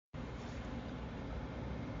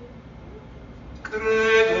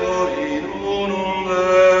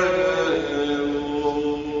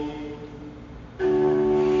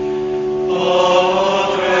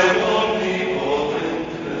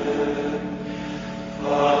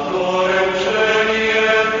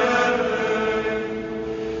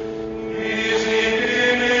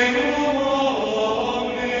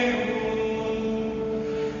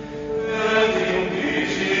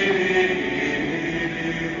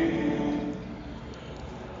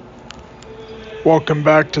Welcome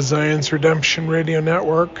back to Zion's Redemption Radio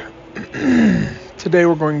Network. Today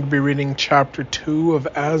we're going to be reading Chapter 2 of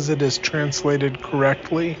As It Is Translated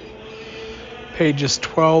Correctly, pages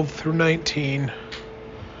 12 through 19.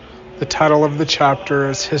 The title of the chapter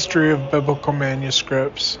is History of Biblical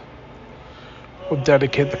Manuscripts. We'll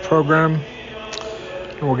dedicate the program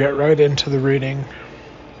and we'll get right into the reading.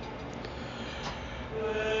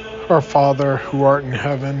 Our Father, who art in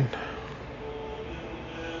heaven,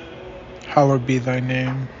 hallowed be thy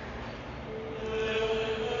name.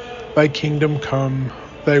 Thy kingdom come,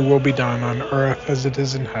 thy will be done on earth as it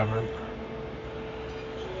is in heaven.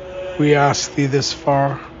 We ask thee this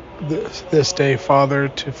day, Father,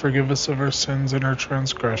 to forgive us of our sins and our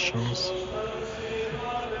transgressions,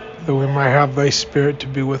 that we might have thy Spirit to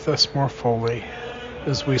be with us more fully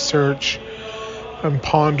as we search and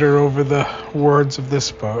ponder over the words of this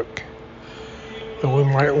book, that we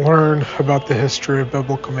might learn about the history of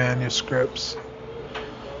biblical manuscripts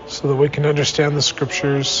so that we can understand the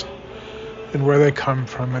scriptures and where they come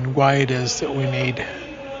from and why it is that we need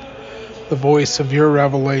the voice of your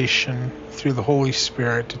revelation through the Holy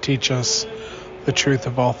Spirit to teach us the truth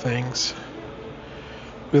of all things.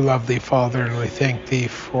 We love thee, Father, and we thank thee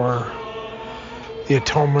for the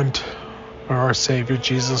atonement of our Savior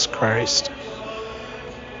Jesus Christ,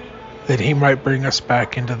 that he might bring us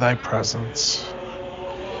back into thy presence.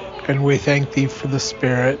 And we thank thee for the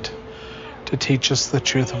Spirit to teach us the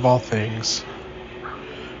truth of all things.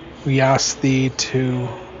 We ask thee to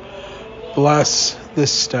bless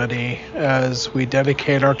this study as we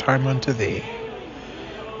dedicate our time unto thee.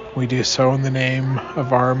 We do so in the name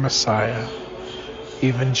of our Messiah,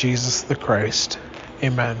 even Jesus the Christ.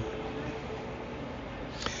 Amen.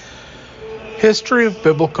 History of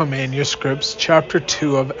Biblical Manuscripts, Chapter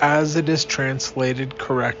 2 of As It Is Translated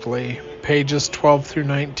Correctly, pages 12 through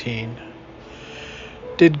 19.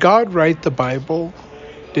 Did God write the Bible?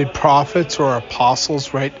 Did prophets or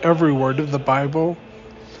apostles write every word of the Bible?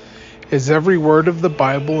 Is every word of the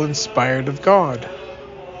Bible inspired of God?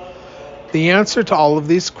 The answer to all of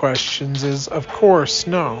these questions is, of course,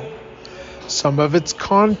 no. Some of it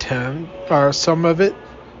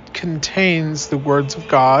contains the words of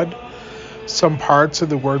God. Some parts are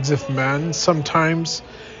the words of men. Sometimes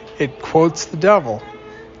it quotes the devil.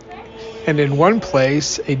 And in one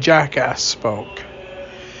place, a jackass spoke.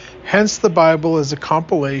 Hence, the Bible is a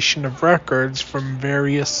compilation of records from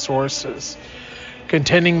various sources,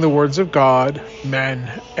 containing the words of God,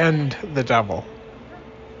 men, and the devil.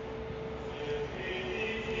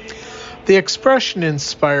 The expression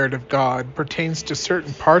inspired of God pertains to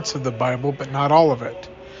certain parts of the Bible, but not all of it.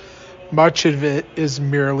 Much of it is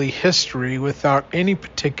merely history without any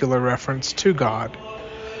particular reference to God,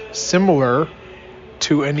 similar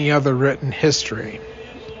to any other written history.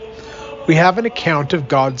 We have an account of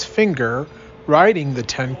God's finger writing the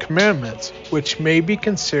Ten Commandments, which may be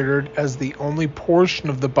considered as the only portion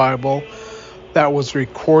of the Bible that was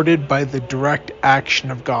recorded by the direct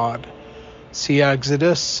action of God. See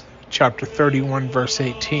Exodus chapter 31, verse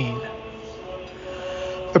 18.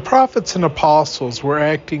 The prophets and apostles were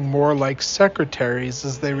acting more like secretaries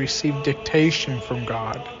as they received dictation from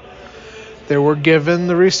God. They were given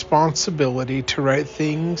the responsibility to write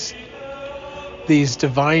these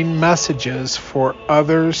divine messages for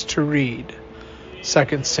others to read.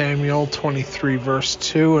 2 Samuel 23, verse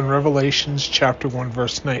 2, and Revelations chapter 1,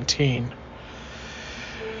 verse 19.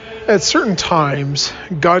 At certain times,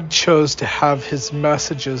 God chose to have his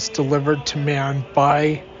messages delivered to man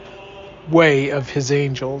by way of his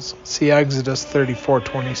angels. See Exodus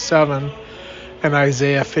 34:27 and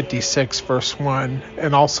Isaiah 56 verse 1,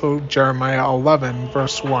 and also Jeremiah 11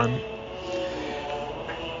 verse 1.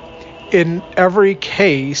 In every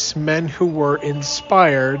case, men who were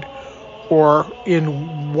inspired or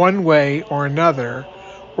in one way or another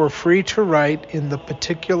were free to write in the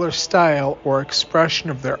particular style or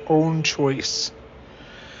expression of their own choice.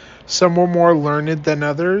 Some were more learned than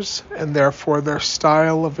others, and therefore their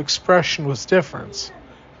style of expression was different.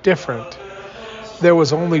 There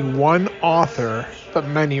was only one author, but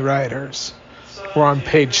many writers. We're on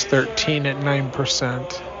page 13 at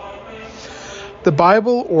 9%. The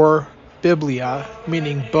Bible, or Biblia,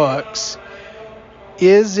 meaning books,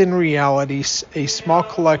 is in reality a small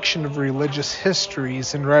collection of religious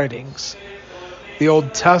histories and writings. The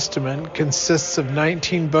Old Testament consists of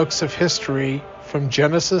 19 books of history from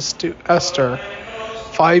Genesis to Esther,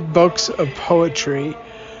 5 books of poetry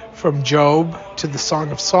from Job to the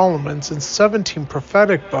Song of Solomon, and 17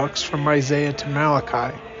 prophetic books from Isaiah to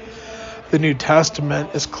Malachi. The New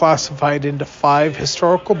Testament is classified into 5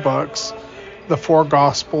 historical books, the 4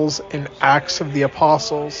 Gospels and Acts of the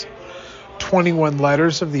Apostles, 21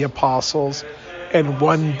 letters of the Apostles, and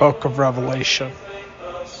 1 book of Revelation.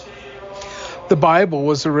 The Bible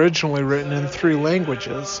was originally written in 3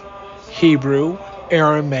 languages: Hebrew,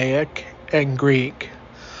 Aramaic, and Greek.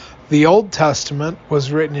 The Old Testament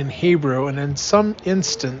was written in Hebrew and in some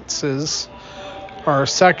instances or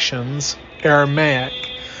sections Aramaic.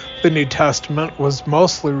 The New Testament was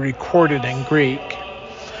mostly recorded in Greek.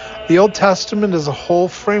 The Old Testament is a whole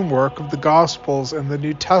framework of the Gospels, and the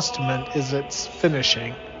New Testament is its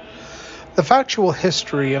finishing. The factual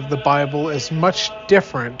history of the Bible is much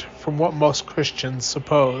different from what most Christians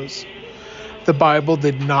suppose. The Bible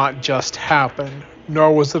did not just happen,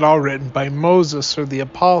 nor was it all written by Moses or the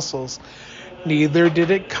apostles. Neither did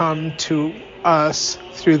it come to us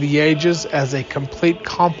through the ages as a complete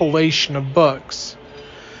compilation of books.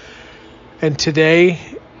 And today,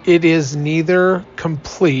 it is neither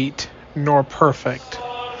complete nor perfect.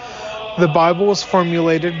 The Bible was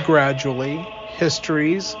formulated gradually: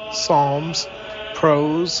 histories, psalms,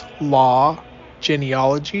 prose, law,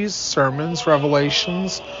 genealogies, sermons,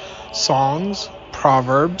 revelations, songs,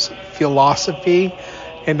 proverbs, philosophy,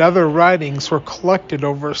 and other writings were collected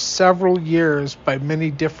over several years by many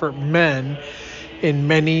different men in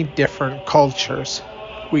many different cultures.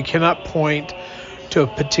 We cannot point to a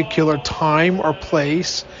particular time or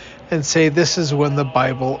place and say this is when the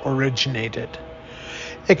Bible originated.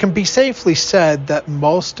 It can be safely said that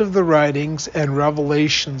most of the writings and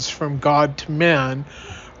revelations from God to man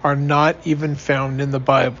are not even found in the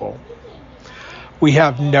Bible. We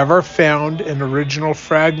have never found an original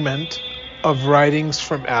fragment of writings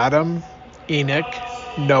from Adam, Enoch,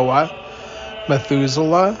 Noah,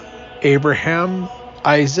 Methuselah, Abraham,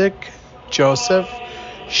 Isaac, Joseph,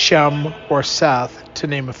 Shem, or Seth, to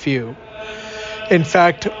name a few. In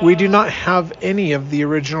fact, we do not have any of the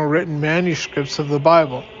original written manuscripts of the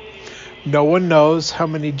Bible. No one knows how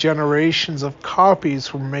many generations of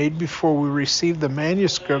copies were made before we received the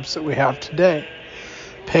manuscripts that we have today.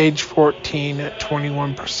 Page 14 at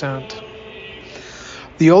 21%.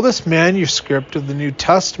 The oldest manuscript of the New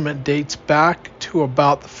Testament dates back to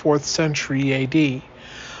about the 4th century AD.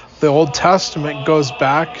 The Old Testament goes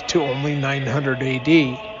back to only 900 AD.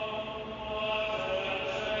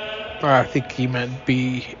 Or I think he meant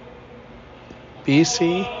BC.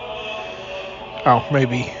 Oh,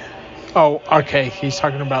 maybe. Oh, okay. He's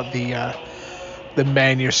talking about the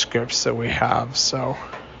manuscripts that we have. So,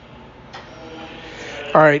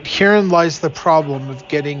 all right. Herein lies the problem of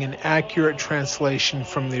getting an accurate translation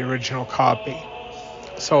from the original copy.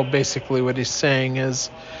 So basically, what he's saying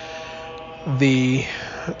is the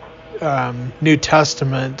New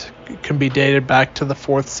Testament can be dated back to the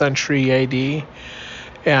 4th century AD,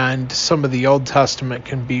 and some of the Old Testament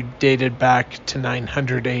can be dated back to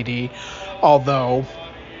 900 AD, although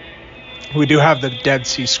we do have the Dead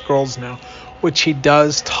Sea Scrolls now, which he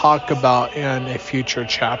does talk about in a future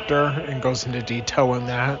chapter and goes into detail in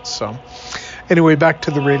that. So anyway, back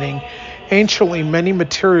to the reading. Anciently, many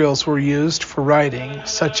materials were used for writing,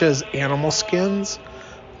 such as animal skins,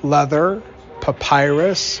 leather,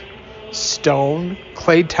 papyrus, stone,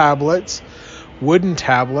 clay tablets, wooden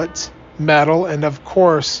tablets, metal, and of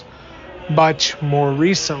course, much more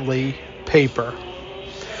recently, paper.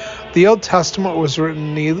 The Old Testament was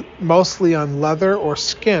written mostly on leather or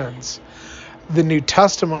skins. The New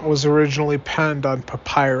Testament was originally penned on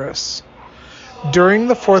papyrus. During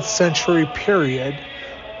the 4th century period,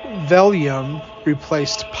 vellum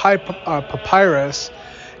replaced papyrus,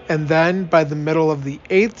 and then by the middle of the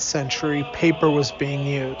 8th century, paper was being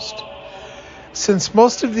used. Since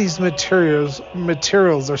most of these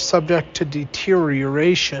materials are subject to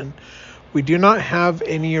deterioration, we do not have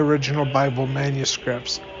any original Bible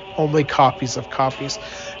manuscripts, only copies of copies.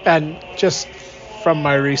 And just from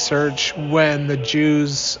my research, when the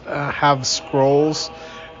Jews have scrolls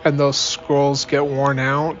and those scrolls get worn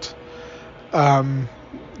out,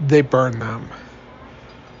 they burn them.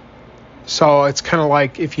 So it's kind of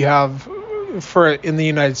like if you have, in the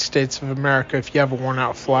United States of America, if you have a worn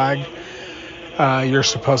out flag, you're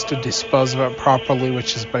supposed to dispose of it properly,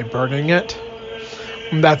 which is by burning it.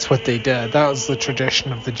 And that's what they did. That was the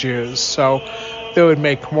tradition of the Jews. So they would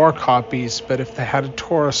make more copies, but if they had a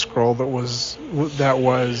Torah scroll that was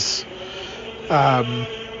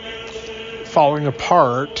falling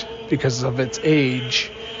apart because of its age.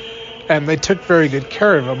 And they took very good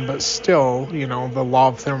care of them, but still, the law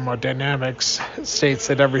of thermodynamics states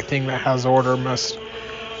that everything that has order must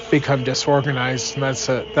become disorganized, and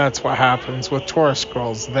that's what happens with Torah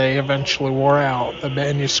scrolls. They eventually wore out. The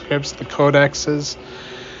manuscripts, the codexes,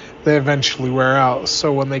 they eventually wear out.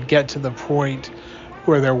 So when they get to the point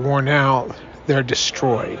where they're worn out, they're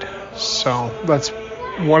destroyed. So that's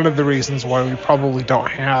one of the reasons why we probably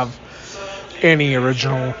don't have any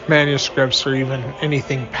original manuscripts or even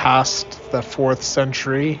anything past the 4th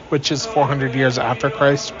century, which is 400 years after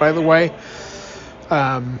Christ, by the way.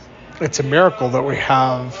 It's a miracle that we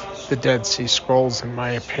have the Dead Sea Scrolls, in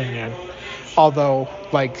my opinion. Although,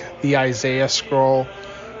 like the Isaiah scroll,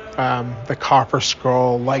 the Copper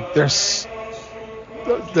Scroll, there's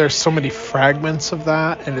so many fragments of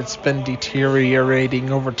that, and it's been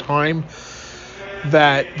deteriorating over time,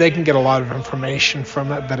 that they can get a lot of information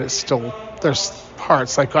from it, but it's still, there's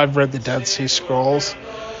parts, I've read the Dead Sea Scrolls,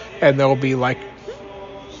 and there'll be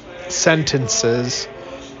sentences,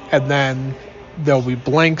 and then there'll be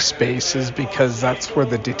blank spaces because that's where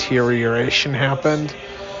the deterioration happened,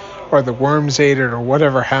 or the worms ate it, or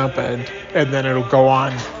whatever happened, and then it'll go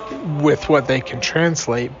on with what they can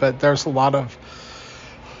translate. But there's a lot of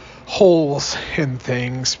holes in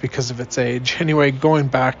things because of its age. Anyway, going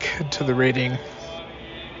back to the reading.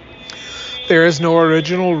 There is no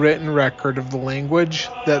original written record of the language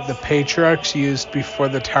that the patriarchs used before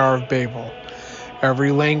the Tower of Babel.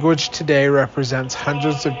 Every language today represents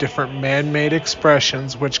hundreds of different man-made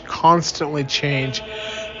expressions which constantly change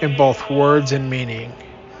in both words and meaning.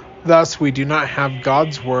 Thus, we do not have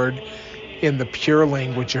God's word in the pure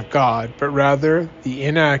language of God, but rather the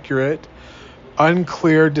inaccurate,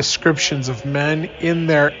 unclear descriptions of men in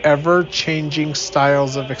their ever-changing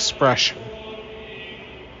styles of expression.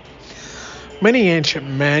 Many ancient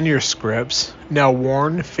manuscripts, now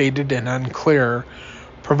worn, faded, and unclear,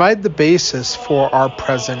 provide the basis for our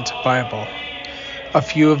present Bible. A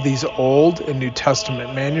few of these Old and New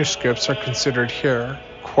Testament manuscripts are considered here.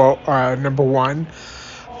 Number 1,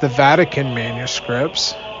 the Vatican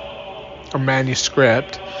manuscripts, or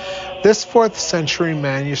manuscript. This 4th century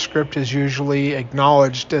manuscript is usually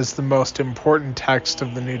acknowledged as the most important text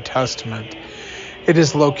of the New Testament. It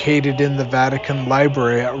is located in the Vatican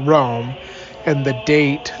Library at Rome, and the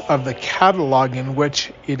date of the catalog in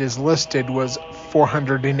which it is listed was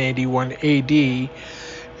 481 AD,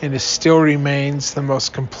 and it still remains the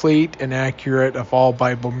most complete and accurate of all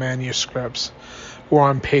Bible manuscripts. We're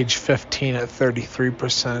on page 15 at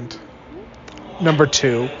 33%. Number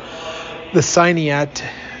 2, the Sinaitic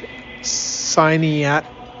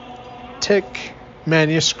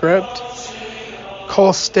manuscript.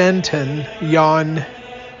 Konstantin Jan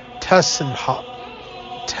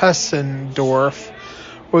Tessendorf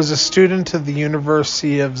was a student of the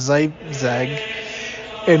University of Leipzig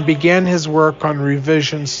and began his work on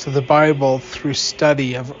revisions to the Bible through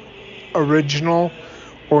study of original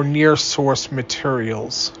or near source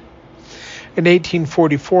materials. In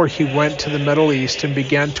 1844, he went to the Middle East and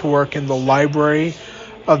began to work in the library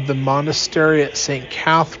of the monastery at St.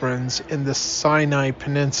 Catherine's in the Sinai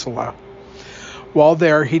Peninsula. While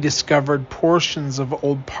there, he discovered portions of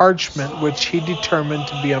old parchment which he determined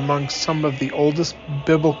to be among some of the oldest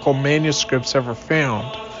biblical manuscripts ever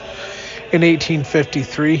found. In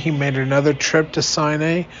 1853, he made another trip to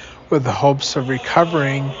Sinai with the hopes of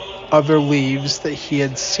recovering other leaves that he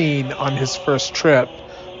had seen on his first trip,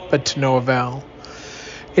 but to no avail.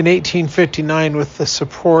 In 1859, with the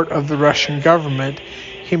support of the Russian government,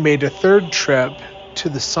 he made a third trip to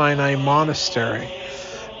the Sinai monastery.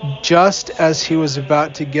 Just as he was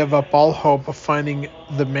about to give up all hope of finding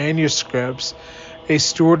the manuscripts, a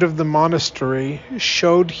steward of the monastery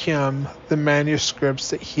showed him the manuscripts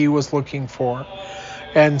that he was looking for,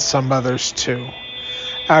 and some others too.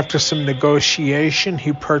 After some negotiation,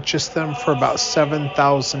 he purchased them for about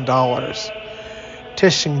 $7,000.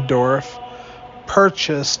 Tischendorf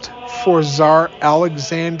purchased for Tsar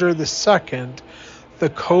Alexander II the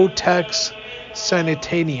Codex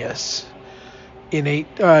Sinaiticus. In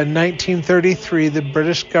 1933, the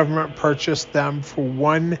British government purchased them for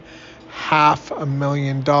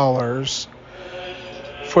 $500,000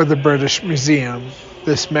 for the British Museum.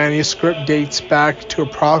 This manuscript dates back to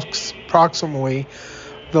approximately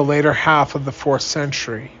the later half of the 4th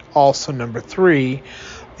century. Also, number 3,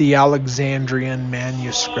 the Alexandrian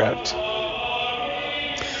manuscript.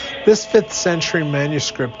 This 5th century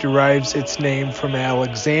manuscript derives its name from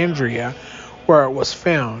Alexandria, where it was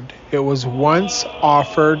found. It was once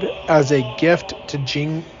offered as a gift to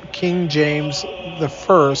King James I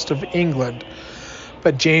of England,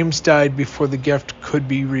 but James died before the gift could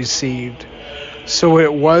be received. So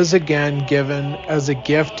it was again given as a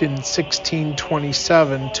gift in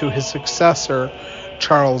 1627 to his successor,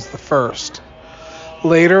 Charles I.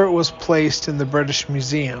 Later it was placed in the British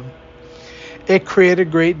Museum. It created a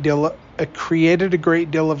great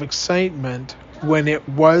deal of excitement when it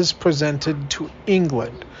was presented to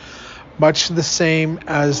England, much the same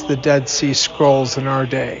as the Dead Sea Scrolls in our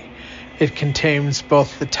day. It contains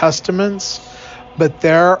both the Testaments, but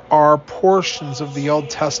there are portions of the Old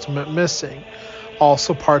Testament missing.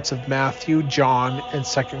 Also, parts of Matthew, John, and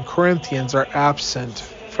 2 Corinthians are absent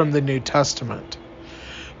from the New Testament.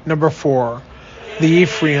 Number 4, the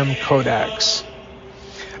Ephraim Codex.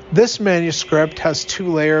 This manuscript has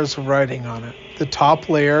 2 layers of writing on it. The top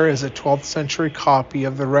layer is a 12th century copy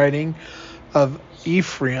of the writing of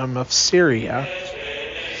Ephraim of Syria,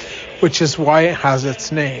 which is why it has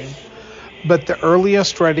its name. But the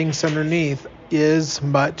earliest writings underneath is of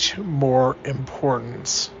much more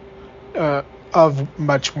importance,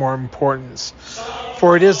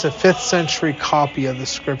 for it is a 5th century copy of the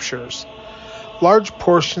Scriptures. Large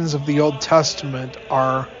portions of the Old Testament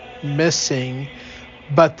are missing,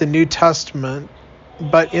 but in the New Testament,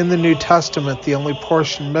 the only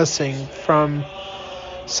portion missing from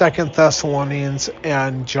 2 Thessalonians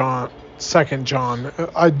and 2 John.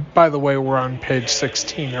 By the way, we're on page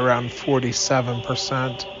 16, around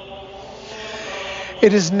 47%.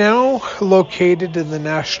 It is now located in the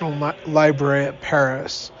National Library at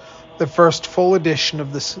Paris. The first full edition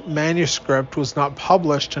of this manuscript was not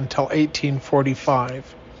published until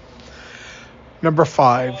 1845. Number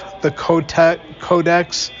 5, the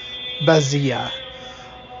Codex Beziah.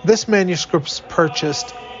 This manuscript is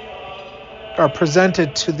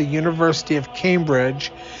presented to the University of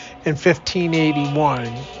Cambridge in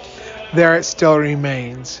 1581. There it still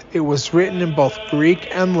remains. It was written in both Greek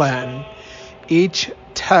and Latin. Each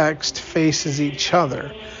text faces each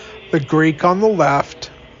other, the Greek on the left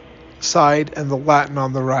side and the Latin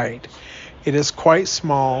on the right. It is quite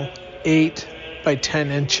small, 8 by 10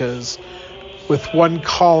 inches, with 1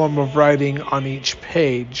 column of writing on each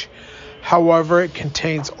page. However, it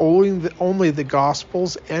contains only the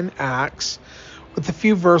Gospels and Acts, with a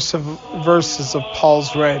few verses of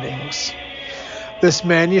Paul's writings. This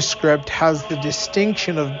manuscript has the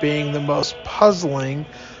distinction of being the most puzzling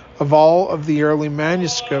of all of the early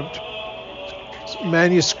manuscripts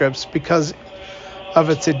because of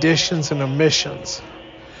its additions and omissions.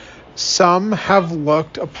 Some have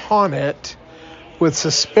looked upon it with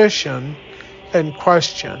suspicion and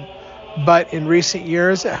question, but in recent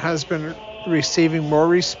years it has been receiving more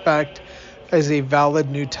respect as a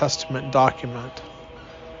valid New Testament document.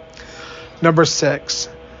 Number 6,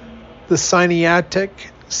 the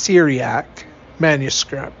Syriac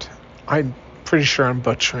manuscript. I'm pretty sure I'm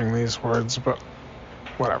butchering these words, but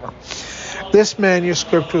whatever. This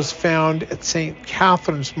manuscript was found at St.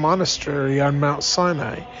 Catherine's Monastery on Mount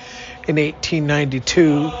Sinai. In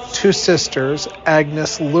 1892, 2 sisters,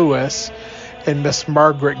 Agnes Lewis and Miss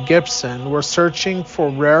Margaret Gibson, were searching for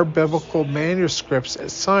rare biblical manuscripts at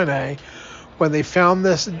Sinai when they found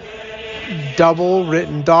this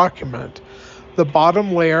double-written document. The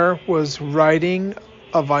bottom layer was writing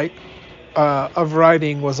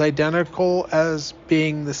was identical as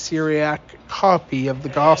being the Syriac copy of the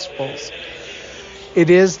Gospels. It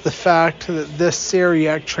is the fact that this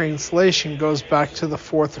Syriac translation goes back to the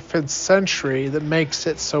 4th or 5th century that makes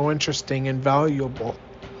it so interesting and valuable.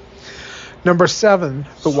 Number 7,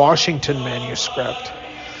 the Washington manuscript.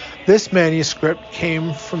 This manuscript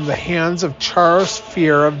came from the hands of Charles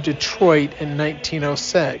Fear of Detroit in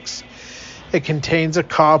 1906. It contains a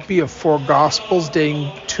copy of 4 Gospels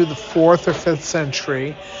dating to the 4th or 5th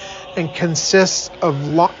century and consists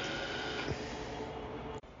of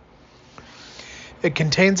It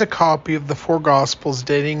contains a copy of the 4 Gospels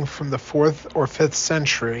dating from the 4th or 5th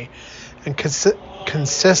century and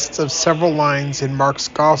consists of several lines in Mark's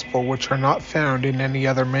Gospel which are not found in any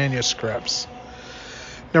other manuscripts.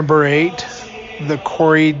 Number 8, the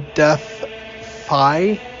Koredethi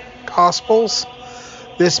Gospels.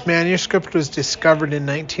 This manuscript was discovered in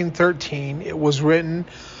 1913. It was written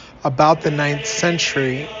about the 9th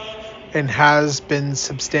century and has been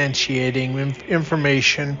substantiating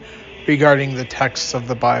information regarding the texts of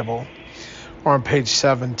the Bible. We're on page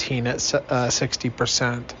 17 at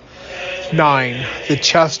 60%. 9. The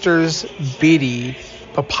Chester's Beatty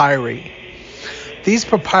Papyri. These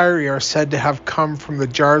papyri are said to have come from the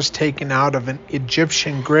jars taken out of an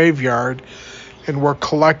Egyptian graveyard and were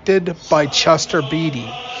collected by Chester Beatty.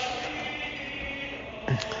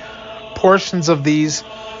 Portions of these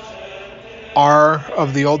are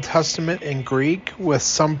of the Old Testament in Greek with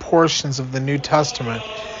some portions of the New Testament.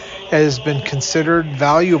 It has been considered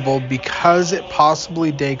valuable because it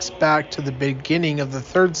possibly dates back to the beginning of the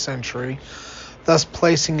 3rd century, thus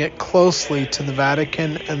placing it closely to the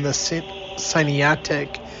Vatican and the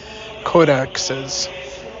Sinaitic codices.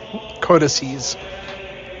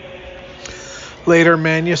 Later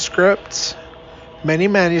manuscripts. Many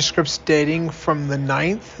manuscripts dating from the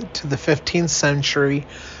 9th to the 15th century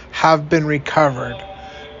have been recovered.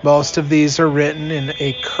 Most of these are written in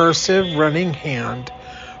a cursive running hand.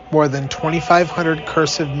 More than 2,500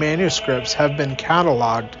 cursive manuscripts have been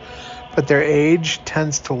cataloged, but their age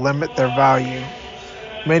tends to limit their value.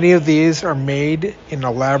 Many of these are made in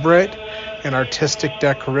elaborate and artistic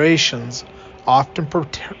decorations, often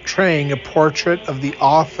portraying a portrait of the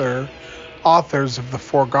authors of the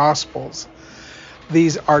 4 Gospels.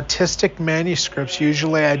 These artistic manuscripts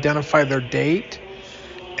usually identify their date,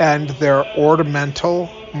 and their ornamental,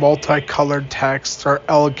 multicolored texts are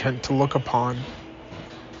elegant to look upon.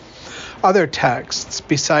 Other texts,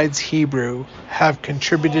 besides Hebrew, have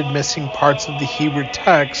contributed missing parts of the Hebrew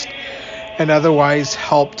text and otherwise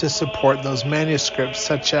help to support those manuscripts,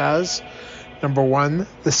 such as, number 1,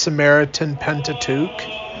 the Samaritan Pentateuch.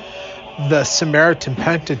 The Samaritan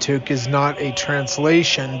Pentateuch is not a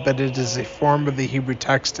translation, but it is a form of the Hebrew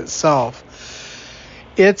text itself.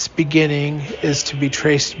 Its beginning is to be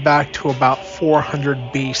traced back to about 400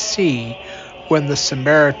 BC, when the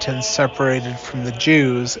Samaritans separated from the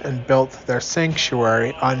Jews and built their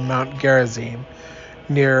sanctuary on Mount Gerizim,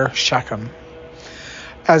 near Shechem.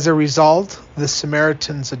 As a result, the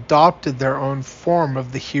Samaritans adopted their own form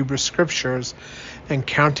of the Hebrew Scriptures and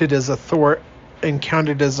counted as authoritative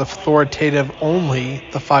only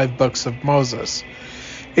the 5 books of Moses.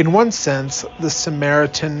 In one sense, the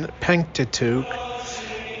Samaritan Pentateuch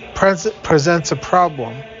presents a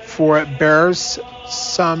problem, for it bears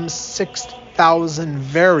some 6,000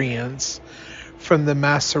 variants from the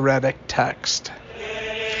Masoretic text.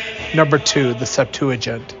 Number 2, the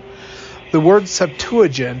Septuagint. The word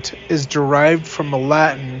Septuagint is derived from a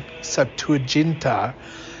Latin Septuaginta,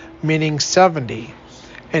 meaning 70,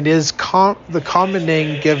 and is the common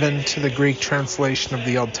name given to the Greek translation of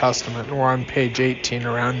the Old Testament. We're on page 18,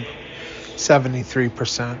 around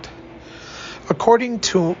 73%. According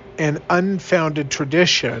to an unfounded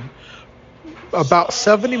tradition, about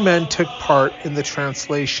 70 men took part in the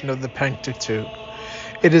translation of the Pentateuch.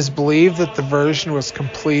 It is believed that the version was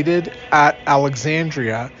completed at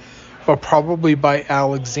Alexandria, but probably by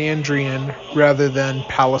Alexandrian rather than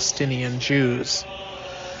Palestinian Jews.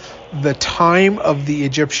 The time of the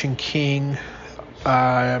Egyptian king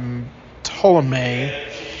Ptolemy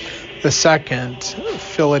II,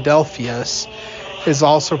 Philadelphus, is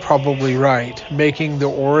also probably right, making the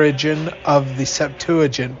origin of the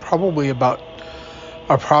Septuagint probably about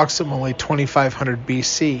approximately 2500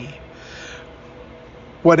 BC.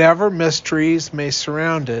 Whatever mysteries may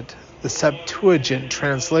surround it, the Septuagint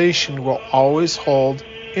translation will always hold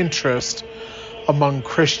interest among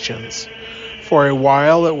Christians. For a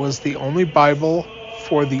while, it was the only Bible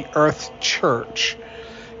for the Earth Church.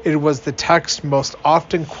 It was the text most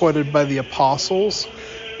often quoted by the apostles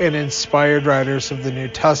and inspired writers of the New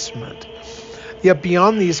Testament. Yet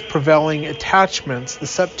beyond these prevailing attachments, the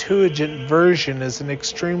Septuagint version is an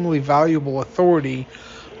extremely valuable authority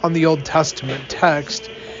on the Old Testament text.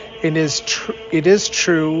 It is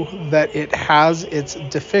true that it has its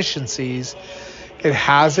deficiencies, it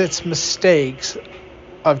has its mistakes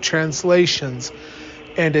of translations,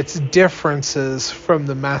 and its differences from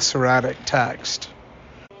the Masoretic text.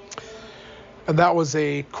 And that was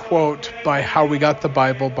a quote by How We Got the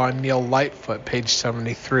Bible by Neil Lightfoot, page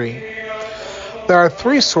 73. There are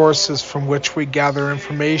 3 sources from which we gather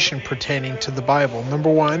information pertaining to the Bible.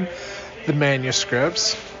 Number 1, the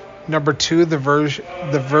manuscripts. Number 2, the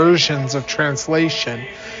versions of translation.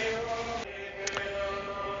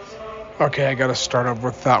 Okay, I got to start over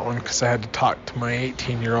with that one because I had to talk to my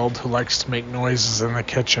 18-year-old who likes to make noises in the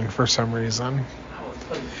kitchen for some reason.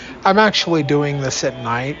 I'm actually doing this at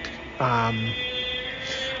night.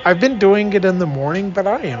 I've been doing it in the morning, but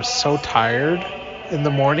I am so tired. In the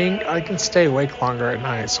morning, I can stay awake longer at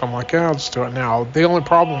night, so I'm like, yeah, I'll just do it now. The only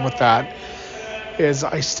problem with that is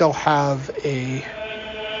I still have a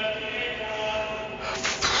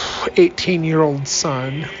 18-year-old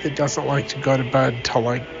son that doesn't like to go to bed till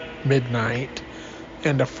like midnight,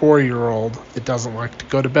 and a 4-year-old that doesn't like to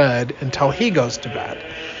go to bed until he goes to bed,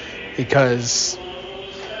 because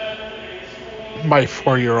my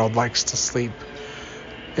 4-year-old likes to sleep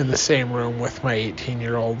in the same room with my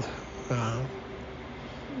 18-year-old.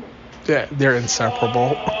 They're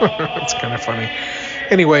inseparable. It's kind of funny.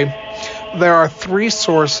 Anyway, There are three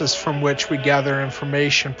sources from which we gather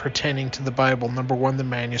information pertaining to the Bible. Number one, the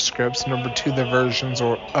manuscripts. Number two, the versions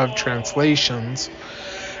of translations.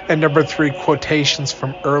 And number three, quotations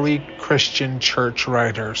from early Christian church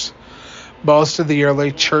writers. Most of the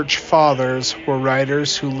early church fathers were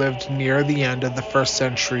writers who lived near the end of the first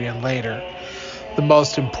century and later. The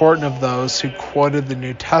most important of those who quoted the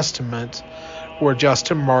New Testament were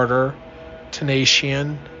Justin Martyr,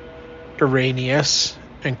 Tanatian, Irenaeus,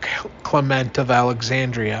 and Clement of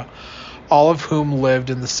Alexandria, all of whom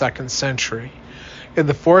lived in the 2nd century. In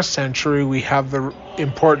the 4th century, we have the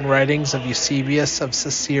important writings of Eusebius of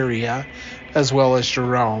Caesarea, as well as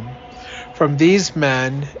Jerome. From these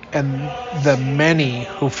men and the many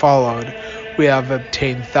who followed, we have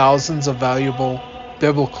obtained thousands of valuable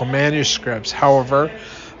biblical manuscripts. However,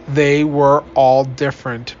 they were all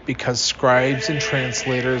different because scribes and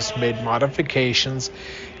translators made modifications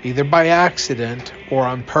either by accident or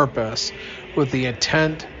on purpose with the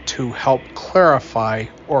intent to help clarify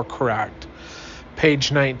or correct.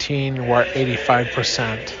 Page 19, we're at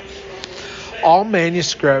 85%. All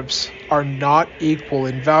manuscripts are not equal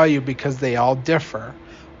in value because they all differ.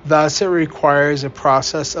 Thus, it requires a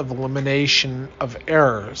process of elimination of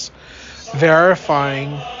errors,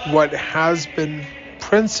 verifying what has been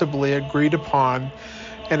principally agreed upon,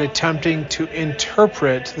 and attempting to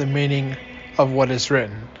interpret the meaning of what is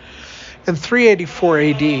written. In 384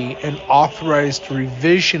 AD, an authorized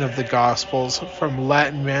revision of the Gospels from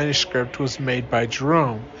Latin manuscript was made by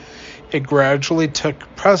Jerome. It gradually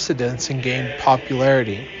took precedence and gained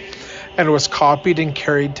popularity, and was copied and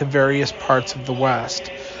carried to various parts of the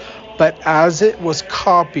West. But as it was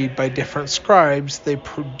copied by different scribes, they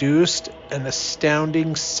produced an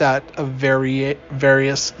astounding set of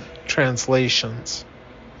various translations.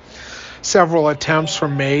 Several attempts were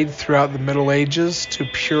made throughout the Middle Ages to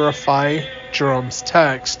purify Jerome's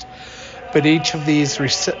text, but each of these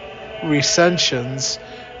recensions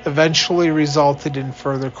eventually resulted in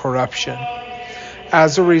further corruption.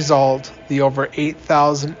 As a result, the over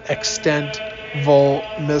 8,000 extant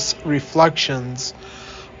voluminous reflections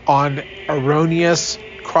on erroneous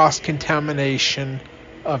cross-contamination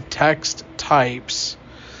of text types,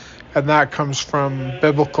 and that comes from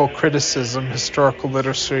Biblical Criticism, Historical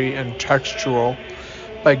Literacy, and Textual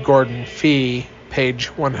by Gordon Fee, page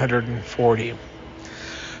 140.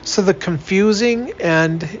 So the confusing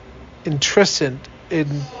and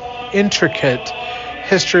intricate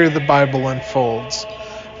history of the Bible unfolds.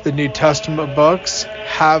 The New Testament books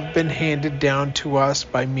have been handed down to us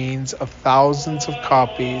by means of thousands of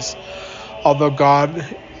copies. Although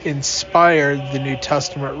God inspired the New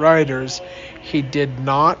Testament writers, he did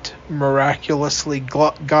not miraculously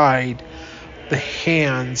guide the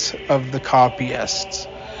hands of the copyists.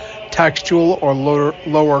 Textual or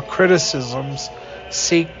lower criticisms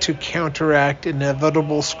seek to counteract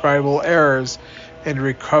inevitable scribal errors and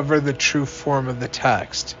recover the true form of the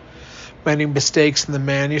text. Many mistakes in the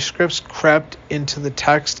manuscripts crept into the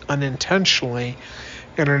text unintentionally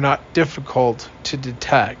and are not difficult to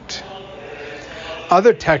detect.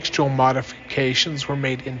 Other textual modifications were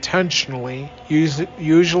made intentionally,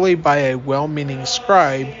 usually by a well-meaning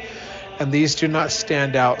scribe, and these do not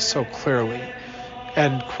stand out so clearly.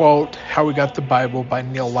 And quote, How We Got the Bible by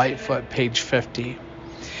Neil Lightfoot, page 50.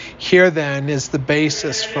 Here then is the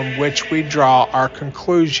basis from which we draw our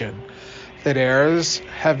conclusion that errors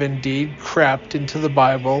have indeed crept into the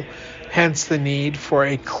Bible, hence the need for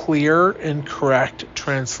a clear and correct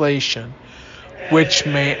translation, which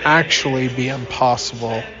may actually be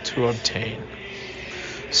impossible to obtain.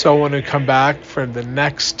 So when we come back for the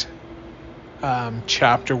next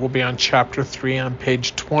chapter, we'll be on chapter 3 on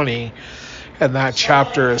page 20, and that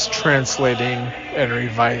chapter is translating and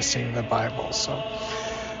revising the Bible. So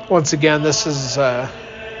once again, this is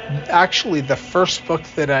actually the first book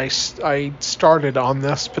that I started on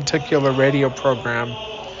this particular radio program.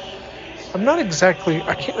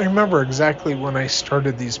 I can't remember exactly when I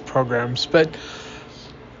started these programs, but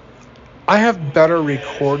I have better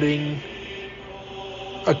recording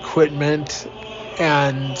equipment,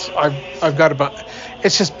 and I've got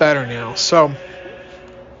it's just better now. So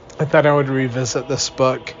I thought I would revisit this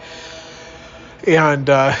book and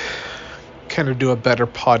kind of do a better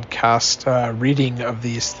podcast reading of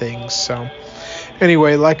these things. So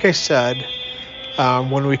anyway, like I said,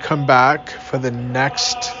 when we come back for the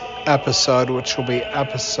next episode, which will be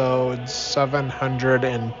episode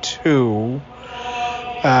 702,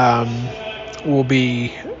 we'll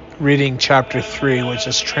be reading chapter 3, which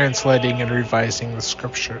is translating and revising the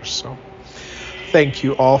scriptures. So thank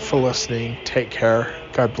you all for listening. Take care.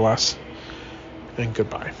 God bless, and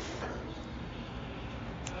goodbye.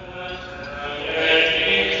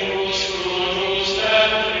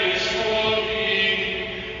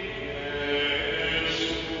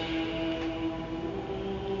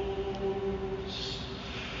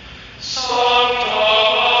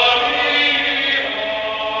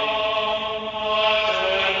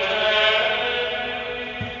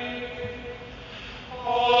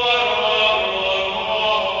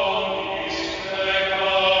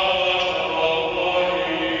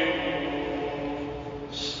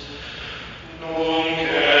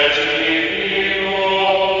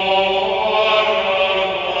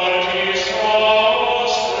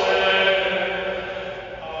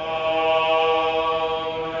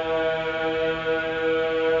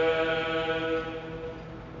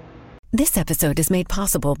 This episode is made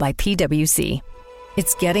possible by PwC.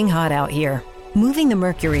 It's getting hot out here. Moving the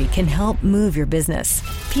mercury can help move your business.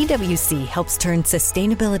 PwC helps turn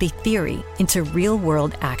sustainability theory into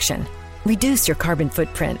real-world action. Reduce your carbon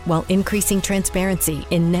footprint while increasing transparency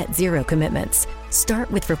in net zero commitments.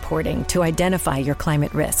 Start with reporting to identify your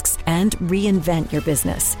climate risks and reinvent your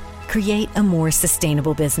business. Create a more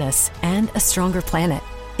sustainable business and a stronger planet.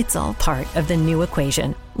 It's all part of The New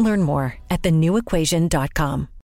Equation. Learn more at thenewequation.com.